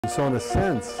So in a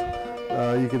sense,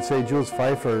 you could say Jules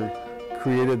Feiffer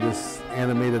created this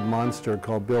animated monster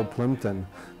called Bill Plympton,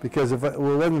 because if it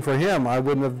wasn't for him, I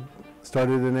wouldn't have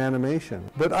started in animation.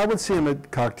 But I would see him at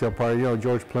cocktail parties. You know,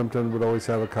 George Plympton would always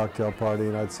have a cocktail party,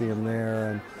 and I'd see him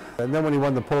there. And then when he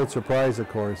won the Pulitzer Prize, of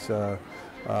course,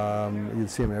 you'd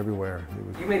see him everywhere.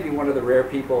 You may be one of the rare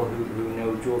people who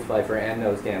know Jules Feiffer and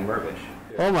knows Dan Mirvish.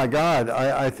 Oh my God,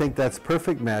 I think that's a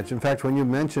perfect match. In fact, when you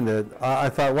mentioned it, I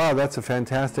thought, wow, that's a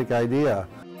fantastic idea.